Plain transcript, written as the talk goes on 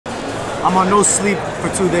I'm on no sleep for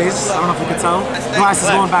 2 days. I don't know if you can tell. Glasses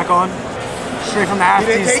going back on. Straight from the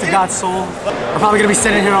afties to God's soul. I'm probably gonna be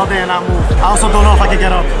sitting here all day and not move. I also don't know if I can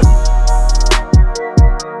get up.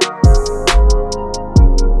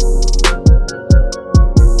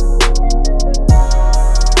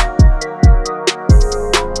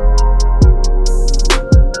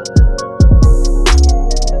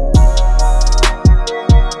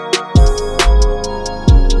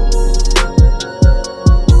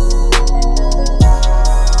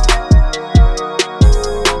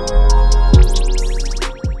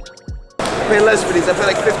 I pay less for these. I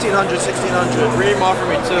pay like 1,500, 1,600. Reem offered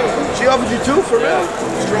me 2. She offered you 2 for real?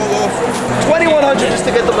 Strong offer. 2,100 just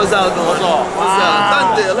to get the Mazal going. Wow.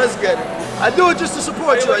 Done deal. Let's get it. I do it just to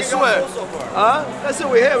support you, I swear. Huh? That's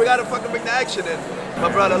it. We're here. We gotta fucking bring the action in.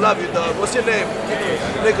 My brother, I love you, dog. What's your name?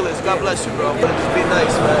 Nicholas. God bless you, bro. Just be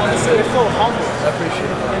nice, man. That's it. You're so humble. I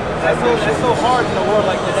appreciate it. That's so hard in a world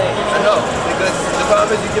like today. I know, because the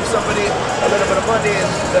problem is you give somebody a little bit of money and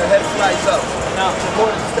their head flies up. No. It's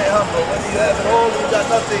important to stay humble. When you have it all and you got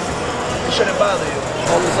nothing, it shouldn't bother you.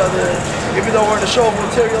 All this other, even though we're in the show of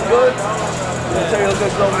material goods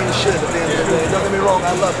don't mean shit at the end of the day. Don't get me wrong,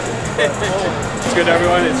 I love it. It's good,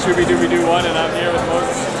 everyone. It's Shooby Dooby Doo 1, and I'm here with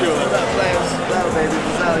Moses the Jeweler. That players, that baby,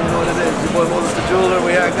 you know what it is. Your boy Moses the Jeweler.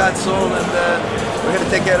 We're here at God's Soul, and we're here to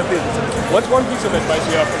take care of people today. What's one piece of advice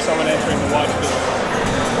you have for someone entering the watch business?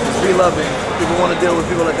 Just be loving. People want to deal with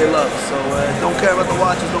people that they love. So don't care about the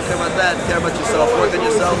watches, don't care about that. Care about yourself. Work on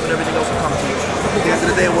yourself, and everything else will come to you. At the end of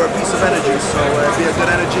the day, we're a piece of energy. So be a good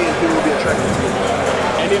energy, and people will be attracted to you.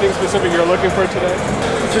 Anything specific you're looking for today?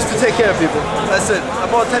 Just to take care of people. That's it. I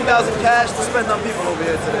bought 10,000 cash to spend on people over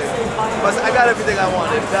here today. But I got everything I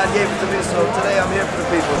wanted. God gave it to me, so today I'm here for the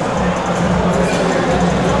people.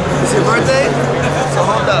 It's your birthday? So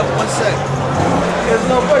hold up, 1 sec. There's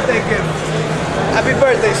no birthday gift. Happy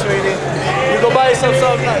birthday, sweetie. You go buy yourself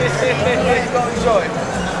something nice. You go enjoy.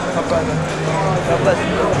 My brother. God bless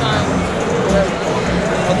you.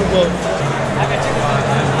 I'll do both. I got you.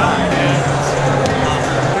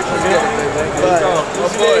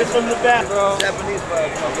 From the back, bro. Japanese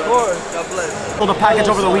vibes, my brother. God bless. Pulled a package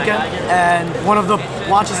over the weekend, and one of the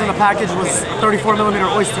watches in the package was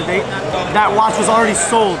 34mm Oyster date. That watch was already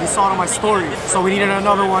sold. You saw it on my story. So we needed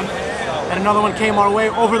another one, and another one came our way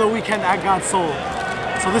over the weekend at God's Soul.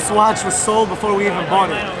 So this watch was sold before we even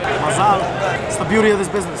bought it. Mazal. It's the beauty of this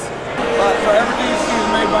business. So everything you see is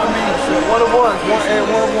made by me. One of one.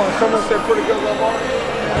 One of one. Someone said pretty good love on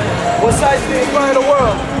it. What size do you buy in the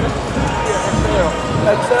world? Yeah,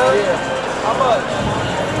 XL? yeah. How much?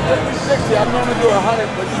 60. I normally do 100,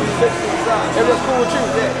 but you 60. If that's cool with you?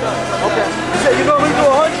 Yeah. Okay. You said you normally do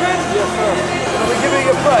 100? Yes, sir. We're giving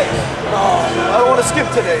you a price. No. I don't want to skip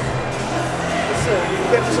today. Listen, you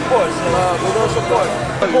get the support. So, we're going to support.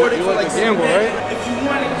 Supporting for like gamble, right?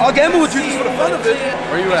 I'll gamble with you just for the fun of it.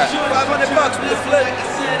 Where you at? $500 with the flip.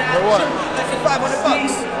 For what?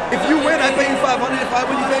 $500. If you win, I pay you 500. If I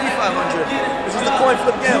win, you pay me 500. This is the coin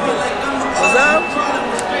flip gamble. Mazal?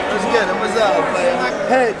 Let's get it. Mazal, player.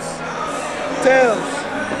 Heads. Tails.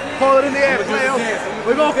 Call it in the air, player.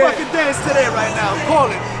 We're gonna fucking dance today right now.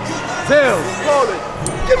 Call it. Tails. Call it.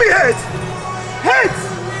 Give me heads. Heads.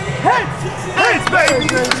 Heads. Heads, baby.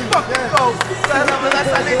 Let's fucking go.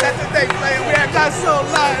 That's how they got today, player. We have got so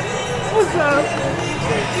live. What's up?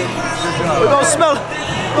 We're gonna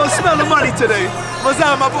smell the money today.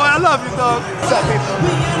 Mazal, my boy, I love you, dog. What's up, people?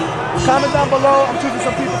 Comment down below. I'm choosing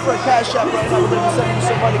some people for a cash app right now. We're gonna be sending you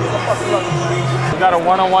some money because I fucking love you. We got a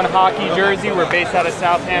one-on-one hockey jersey. We're based out of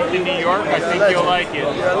Southampton, New York. I think you'll like it.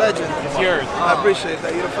 You're a legend. It's yours. I appreciate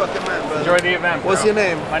that. You're a fucking man, brother. Enjoy the event, bro. What's your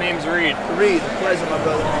name? My name's Reed. Reed. Pleasure, my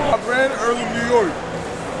brother. I ran early New York.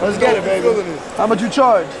 Let's get it, baby. How much you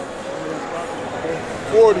charge?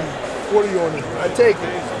 40 on it. I take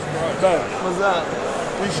it. Bet. What's that?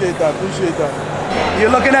 Appreciate that.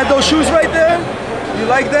 You're looking at those shoes right there? You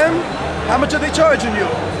like them? How much are they charging you?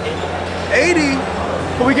 80.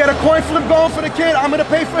 Can we get a coin flip going for the kid? I'm gonna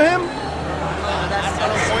pay for him?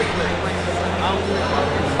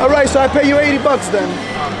 All right, so I pay you 80 bucks then.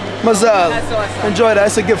 Mazal. Enjoy that.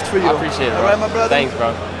 It's a gift for you. I appreciate it. All right, my brother? Thanks,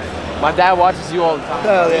 bro. My dad watches you all the time.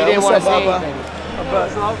 Hell yeah. He didn't What's want up, to say Baba? anything.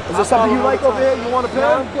 Is there something you like over here? You want to pair?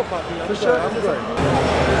 I'm good, Poppy. For sure? I'm good.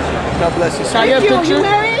 God bless you. Can I get a picture?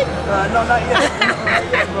 No, not yet.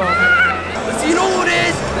 So you know who it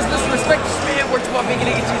is? This is Respect This Man. We're talking about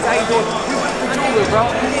making nigga cheese. How you doing? You with the jeweler, bro.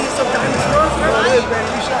 You need some diamonds for us, bro? It is, man.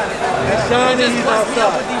 You shining, man. Shining, he's blessed me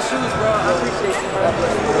up with these shoes, bro. I appreciate you, bro.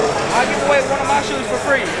 I'll give away one of my shoes for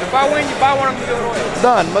free. If I win, you buy one of them, give it away.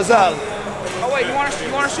 Done. Mazal. Oh wait, you wanna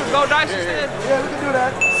shoot gold dice instead? Yeah, we can do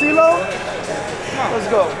that. CeeLo? Come on. Let's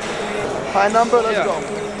go. High number, let's go.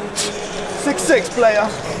 6'6", player.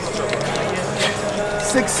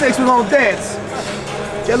 6'6", we're gonna dance.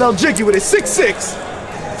 Get a little jiggy with it. 6'6".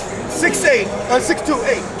 6'8", 6'2",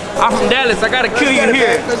 8. I'm from Dallas. I gotta kill you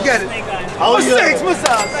here. Let's get it. What's 6? What's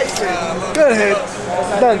up? Nice hit. Good hit.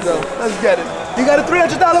 Denzel. Let's get it. You got a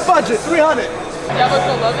 $300 budget. 300. Yeah, what's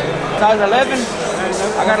 11? Size 11.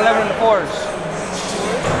 I got 11 in the 4s.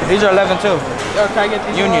 These are 11 too. Yo, can I get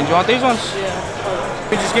these? Unions. You want these ones? Yeah.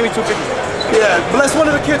 You just give me 250. Yeah, bless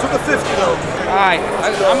one of the kids with the 50 though. Alright,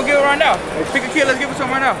 I'm gonna give it right now. Pick a kid, let's give it to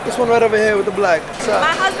him right now. This one right over here with the black.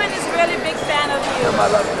 My husband is a really big fan of you. Yeah,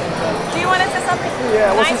 my love. Do you want to say something?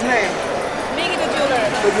 Yeah, what's his name? Biggie the Jeweler.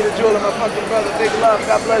 Biggie the Jeweler, my fucking brother. Big love.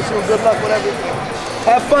 God bless you and good luck with everything.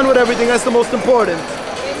 Have fun with everything. That's the most important.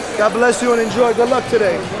 God bless you and enjoy. Good luck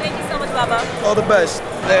today. Thank you so much, Baba. All the best.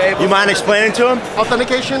 You mind explaining to him?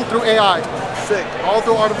 Authentication through AI. Sick. All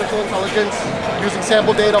through artificial intelligence, using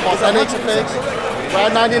sample data of authentics and fakes. We're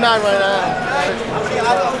at 99 right now.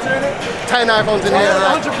 10 iPhones in here.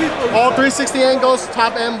 Right? All 360 angles,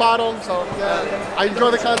 top and bottom. So yeah, I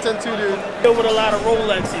enjoy the content too, dude. Deal with a lot of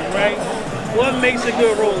Rolexes, right? What makes a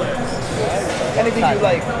good Rolex? Anything you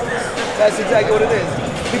like. That's exactly what it is.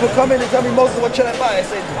 People come in and tell me, Moses, what should I buy? I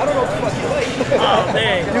say, I don't know what the fuck you like. Oh,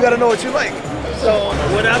 dang. You gotta know what you like. So,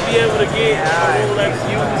 would I be able to get a Rolex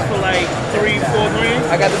used for like 3-4 grand?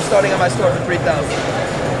 I got them starting at my store for 3,000.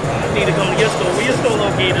 I need to go to your store. Where your store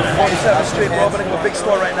located at? 47th Street. We're opening a big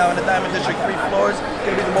store right now in the Diamond District, 3 floors. It's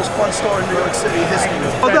gonna be the most fun store in New York City history.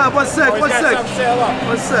 Hold up, one sec. One sec.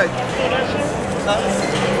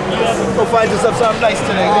 Go find yourself something nice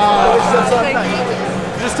today.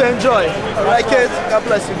 Just to enjoy. All right, kids? God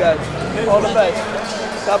bless you guys. All the best.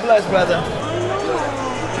 God bless, brother.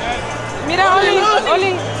 Mira, Oli,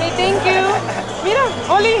 say thank you. Mira,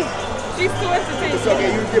 Oli. She's too entertaining. It's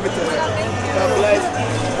okay, you give it to her. God bless.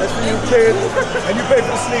 That's for you, kids. And you pay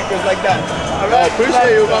for the sneakers like that. All right? I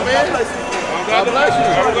appreciate you, my man. God bless you. God bless you.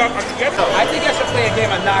 I think I should play a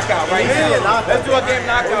game of knockout right now. Let's do a game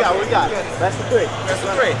knockout. We got. That's the three. That's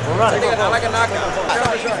the three. I like a knockout.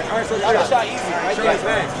 Alright, so I got shot easy. Right there.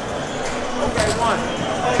 Bang. Okay,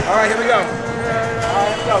 1. Alright, here we go.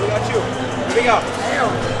 Alright, here we go. We got you. Here we go.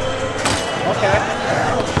 Okay.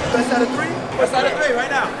 Best out of 3? Best out of 3 right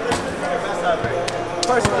now. Best out of 3.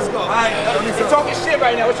 First, let's go. Alright, you're talking shit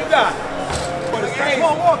right now. What you got?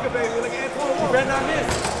 Antoine Walker, baby. Look at Antoine Walker. Betting on this.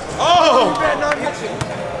 Oh! Betting on this.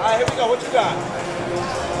 Alright, here we go. What you got?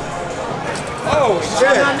 Oh,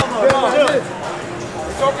 shit. You're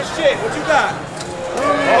talking shit. What you got?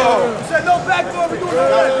 Oh. You said no backdoor. We're doing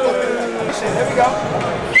no Shit, here we go.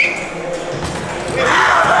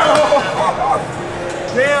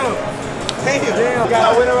 Damn.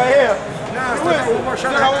 Got a winner right here. Nah, one more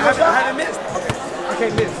shot. I haven't missed. Okay. I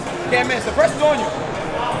can't miss. Can't miss. The pressure's on you.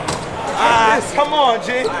 Come on,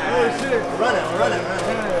 G. Run it.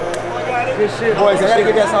 Good shit. Boys, I gotta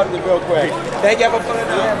get that something real quick. Thank you for pulling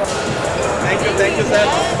up. Thank you, Seth.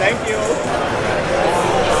 Thank you.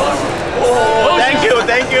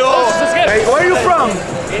 Thank you. Hey, where are you from?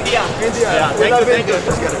 India. Yeah, thank you.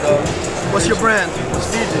 Let's get it, though. What's your brand?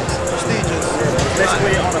 Prestigious.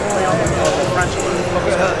 Basically on a play on the French word.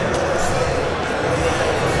 Okay.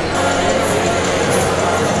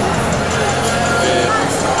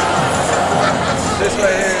 This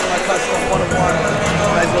right here is my custom 1-of-1.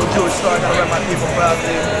 Nice little Jewish star. Gotta rep my people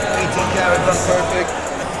proudly. 18 karat, done perfect.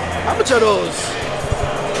 How much are those?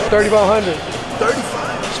 3,500.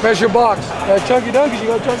 35. Special box. Chunky Dunkies, you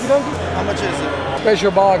got Chunky Dunkies? How much is it?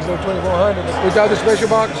 Special box, though, 2,400. Without the special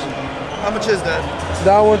box, How much is that?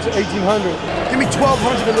 that one's 1,800. Give me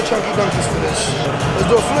 1,200 in the chunky dunkies for this. Let's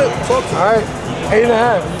do a flip. Talk to me. All right,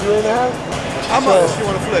 8.5. You do 8.5? How much you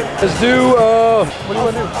want to flip? Let's do, what do you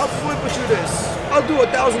want to do? I'll flip with you this. I'll do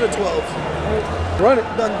 1,012. Run it.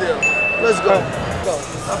 Done deal. Let's go. Go.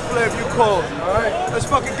 I flip, you cold. All right. Let's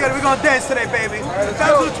fucking get it. We're gonna dance today, baby. let's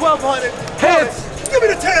 1,200. Heads. Give me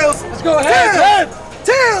the tails. Let's go. Heads.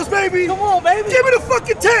 Tails, baby. Come on, baby. Give me the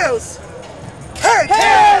fucking tails. Heads.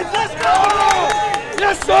 Let's go.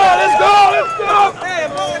 Yes, sir. Let's go.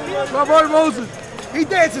 My boy Moses. He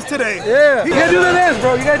dances today. Yeah. You gotta do the dance,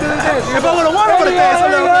 bro. You gotta do the dance. If I would've won, I would've danced a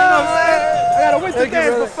little bit. You know what I'm saying? I gotta win to Thank you,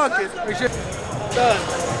 dance, brother. but fuck it. Make sure. Done.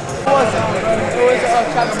 How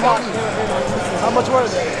much were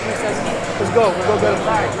they? Let's go. We'll go get it.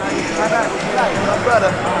 My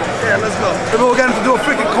brother. Yeah, let's go. Maybe we're going to do a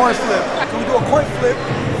freaking coin flip. Can we do a coin flip?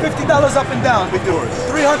 $50 up and down. We do it.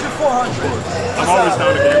 300, 400. I'm always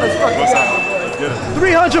down to get it. Let's fucking get it. Let's get it.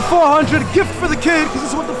 300, 400. Gift for the kid, because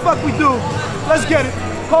this is what the fuck we do. Let's get it.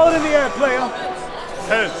 Call it in the air, player.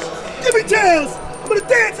 Heads. Give me tails. I'm gonna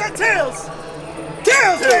dance at tails.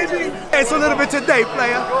 Tails, baby! It's a little bit today,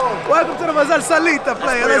 player. Welcome to the Mazal Salita,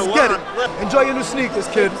 player. Let's get it. Enjoy your new sneakers,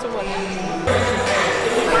 kid. Love it,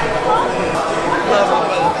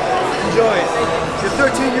 brother. Enjoy it. You're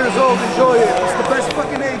 13 years old, enjoy it. It's the best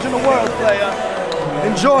fucking age in the world, player.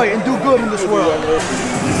 Enjoy and do good in this world.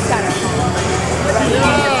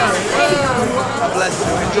 God bless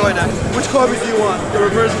you. Enjoy that. Which Corbies do you want? The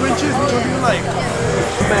reverse winches? Which one do you like?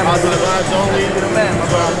 Positive vibes only. That's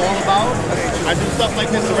what I'm all about. I do stuff like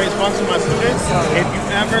this to raise funds for my students. If you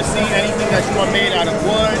ever see anything that you want made out of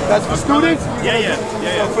wood. That's for students? Yeah.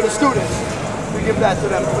 So for the students, we give that to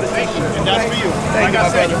them for the teachers. And that's for you. Like I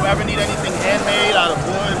said, if you ever need anything handmade out of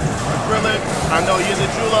wood, acrylic, I know you're the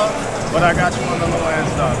jeweler, but I got you on the low end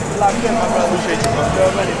stuff. Lock in, my brother. Appreciate you, bro.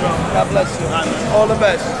 You're ready, bro. God bless you. All the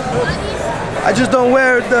best. I just don't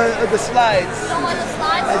wear the slides. You don't wear the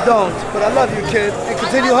slides? I don't, but I love you, kid. And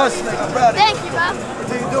continue hustling. I'm proud of you. Thank you, bro.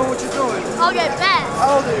 Continue doing what you're doing. Okay, bet.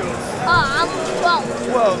 How old are you? I'm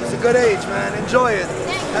 12. 12. It's a good age, man. Enjoy it.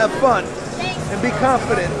 Have fun. And be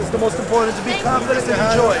confident. It's the most important to be confident and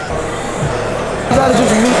enjoy. You gotta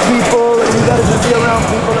just meet people and you gotta just be around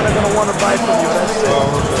people that are gonna want to buy from you. That's it.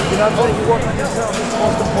 You know what I'm saying? You work on yourself. It's the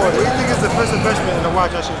most important. What do you think is the first investment in a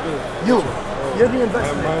watch I should do? You're the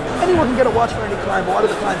investment. Anyone can get a watch for any client, but why do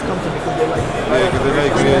the clients come to me? Because they like it. Yeah, because they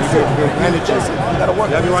like it. You gotta work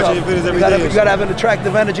on yourself. Watching your videos every day. You gotta have an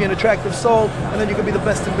attractive energy and attractive soul, and then you can be the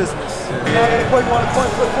best in business. You want a coin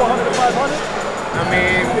flip 400 to 500? I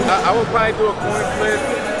mean, I would probably do a coin flip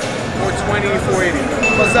for 20,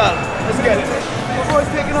 480. What's up? Let's get it. My boy's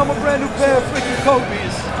taking home a brand new pair of freaking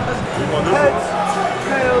Kobe's. Heads,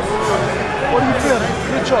 tails. What are you feeling?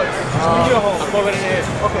 Good choice. Give me your home. I'm over there.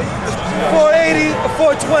 Okay. 480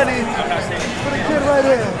 or 420 for the kid right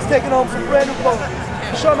here. He's taking home some brand new Kobe's.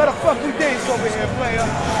 Show him how the fuck we dance over here, player.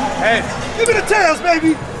 Heads. Give me the tails,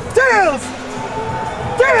 baby. Tails.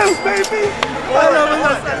 Tails, baby. I love it.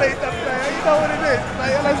 Let's not late that player. You know what it is,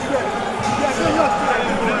 player. Let's go. Yeah, good luck today.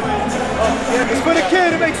 It's for the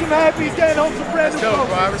kid. It makes him happy. He's getting home some brand new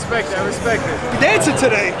Kobe's. I respect it. I respect it. Dancing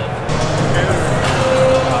today.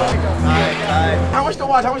 How much to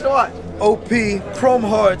watch? How much to watch? OP, Chrome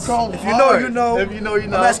Hearts. If you know, you know. If you know, you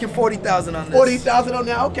know. I'm asking 40,000 on this. 40,000 on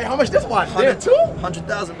that. Okay, how much this watch? There too?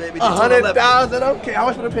 100,000, baby. 100,000. Okay, how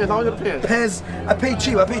much for the pins? How much for the pins? Pins, I paid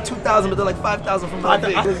cheap. I paid 2,000, but they're like 5,000 from my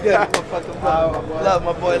big. Let's get it. Love,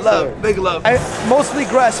 my boy. Love. Big love. Mostly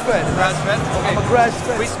grass-fed. Grass-fed? I'm a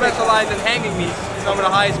grass-fed. We specialize in hanging meats. Some of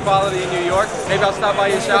the highest quality in New York. Maybe I'll stop by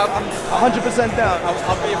your shop. I'm 100% down.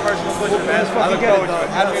 I'll be your personal butcher, man. I look forward to it.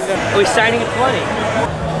 Have a good day. We're signing at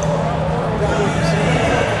 20.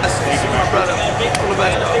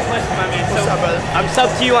 What's up, brother? I'm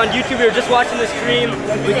subbed to you on YouTube. We were just watching the stream.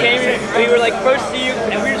 We came here, we were like first to you,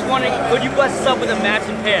 and we were just wondering, could you bless us up with a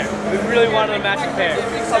matching pair? We really wanted a matching pair.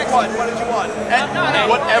 What did you want?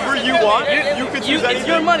 Whatever you want, you could choose anything. It's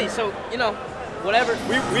your money, so, you know, whatever.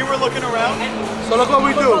 We were looking around. So look what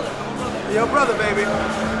we do. Your brother, baby.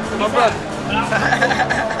 My brother.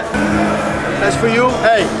 That's for you.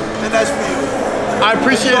 Hey. And that's for you. I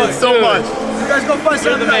appreciate it so much. You guys go find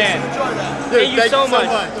something nice. Enjoy that. Thank you so much.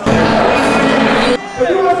 If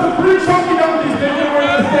you want some free chunky donkeys, then you're on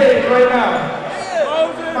the stage right now.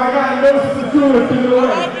 I got notice to do it through the way.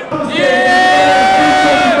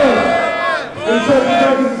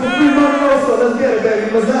 Let's get it, baby.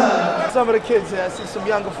 What's up? Some of the kids here, I see some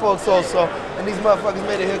younger folks also, and these motherfuckers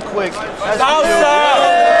made it here quick.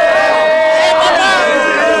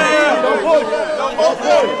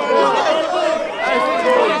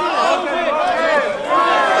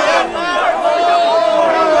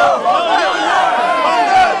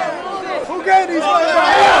 Who gave these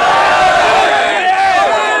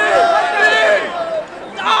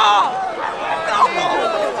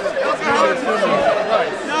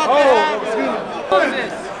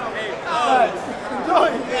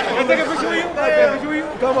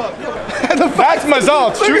Come up. That's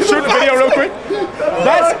Mazal. Shoot the video real quick.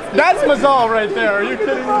 That's Mazal right there. Are you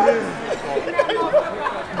kidding me?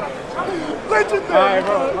 Legendary. All right,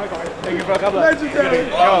 bro. Thank you, bro. God bless. Legendary.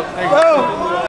 Yo, thank you.